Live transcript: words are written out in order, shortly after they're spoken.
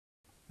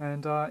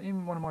And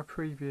in one of my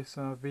previous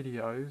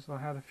videos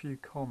I had a few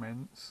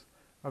comments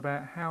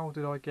about how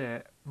did I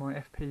get my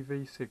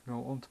FPV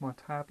signal onto my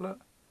tablet,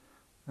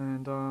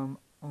 and I'm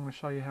going to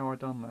show you how I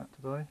done that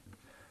today.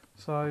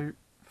 So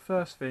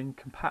first thing,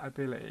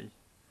 compatibility.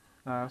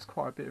 It's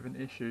quite a bit of an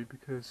issue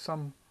because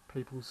some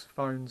people's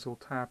phones or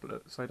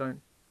tablets, they don't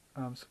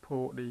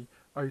support the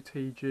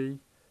OTG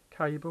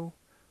cable,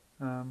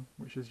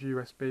 which is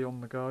USB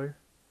on the go.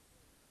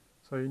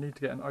 So you need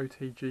to get an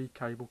OTG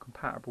cable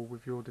compatible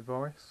with your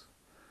device.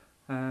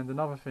 And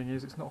another thing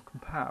is it's not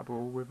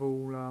compatible with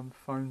all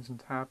phones and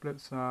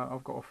tablets.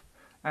 I've got an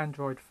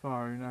Android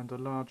phone and a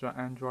larger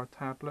Android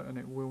tablet, and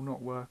it will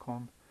not work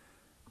on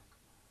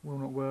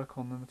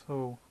them at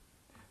all.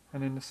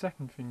 And then the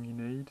second thing you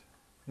need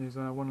is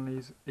one of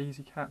these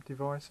Easycap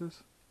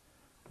devices,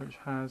 which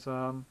has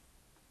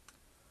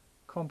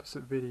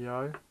composite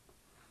video,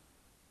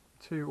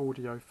 2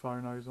 audio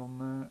phonos on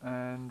there,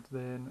 and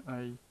then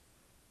a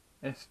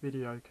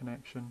S-video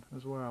connection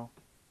as well.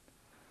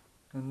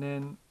 And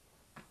then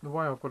the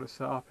way I've got it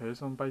set up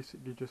is I'm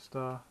basically just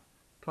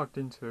plugged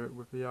into it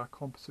with the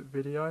composite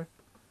video,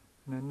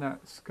 and then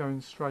that's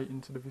going straight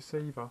into the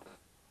receiver,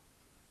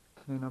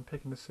 and then I'm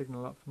picking the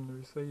signal up from the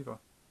receiver,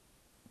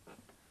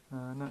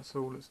 and that's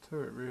all that's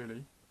to it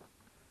really.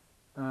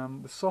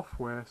 The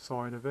software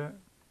side of it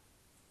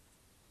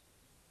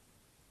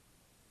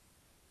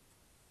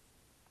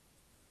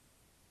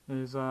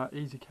is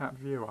Easycap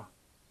Viewer.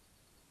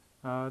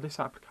 This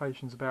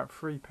application's about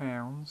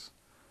 £3.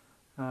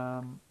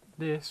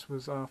 This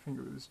was, I think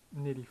it was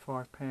nearly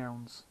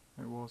 £5.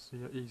 It was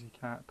the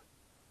Easycap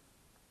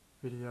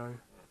video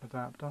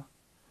adapter.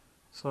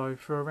 So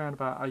for around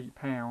about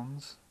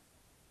 £8,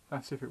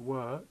 that's if it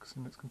works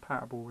and it's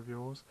compatible with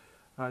yours.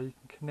 You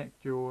can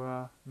connect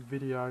your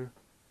video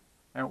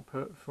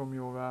output from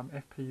your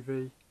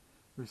FPV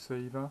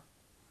receiver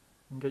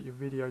and get your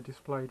video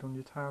displayed on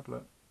your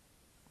tablet,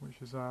 which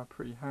is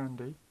pretty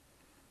handy.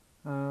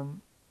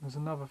 There's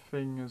another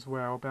thing as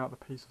well about the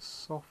piece of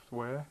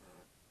software.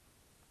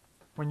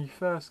 When you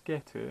first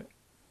get it,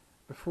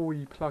 before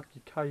you plug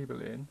your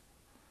cable in,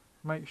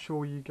 make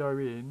sure you go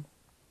in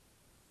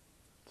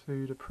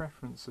to the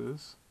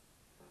preferences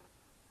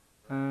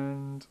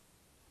and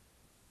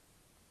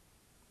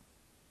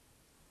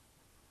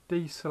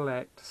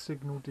deselect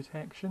signal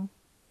detection,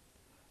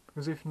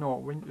 because if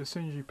not, as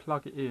soon as you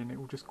plug it in, it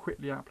will just quit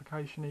the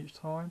application each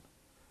time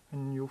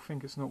and you'll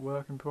think it's not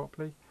working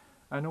properly.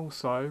 And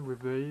also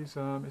with these,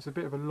 it's a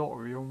bit of a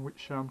lottery on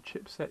which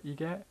chipset you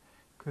get,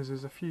 because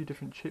there's a few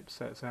different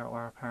chipsets out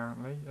there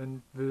apparently,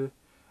 and the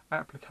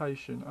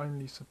application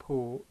only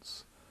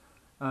supports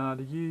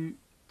the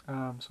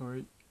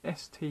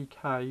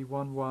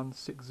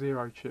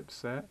STK1160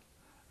 chipset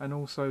and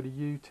also the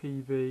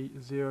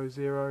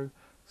UTV007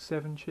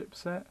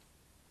 chipset.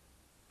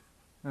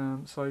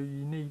 So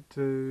you need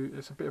to,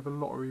 it's a bit of a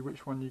lottery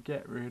which one you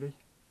get really,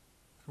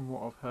 from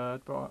what I've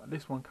heard, but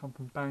this one comes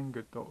from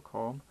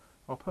banggood.com.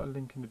 I'll put a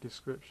link in the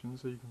description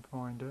so you can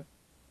find it.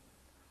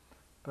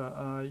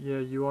 But yeah,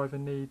 you either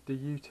need the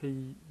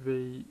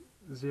UTV007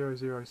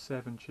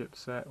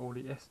 chipset or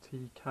the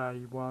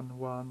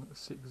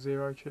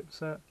STK1160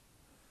 chipset.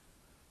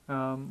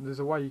 There's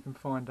a way you can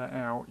find that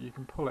out. You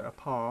can pull it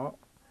apart,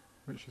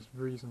 which is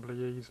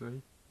reasonably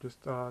easily.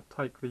 Just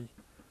take the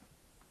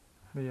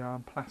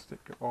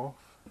plastic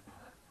off,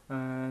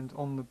 and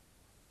on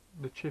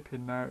the chip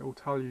in there it will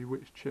tell you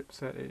which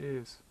chipset it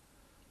is.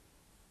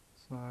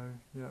 So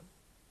yeah,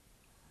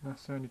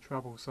 that's the only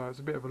trouble. So it's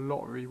a bit of a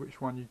lottery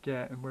which one you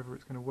get and whether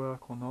it's going to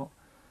work or not.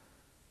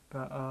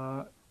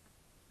 But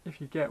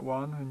if you get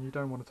one and you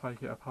don't want to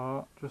take it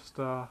apart, just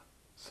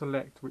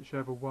select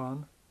whichever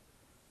one,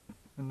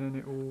 and then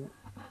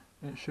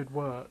it should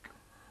work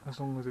as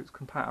long as it's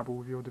compatible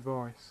with your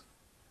device.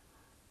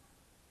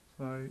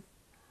 So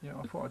yeah,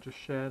 I thought I'd just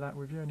share that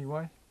with you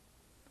anyway.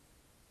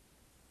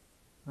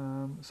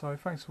 So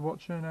thanks for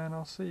watching, and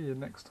I'll see you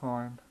next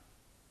time.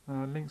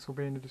 Links will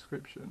be in the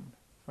description.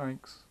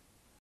 Thanks.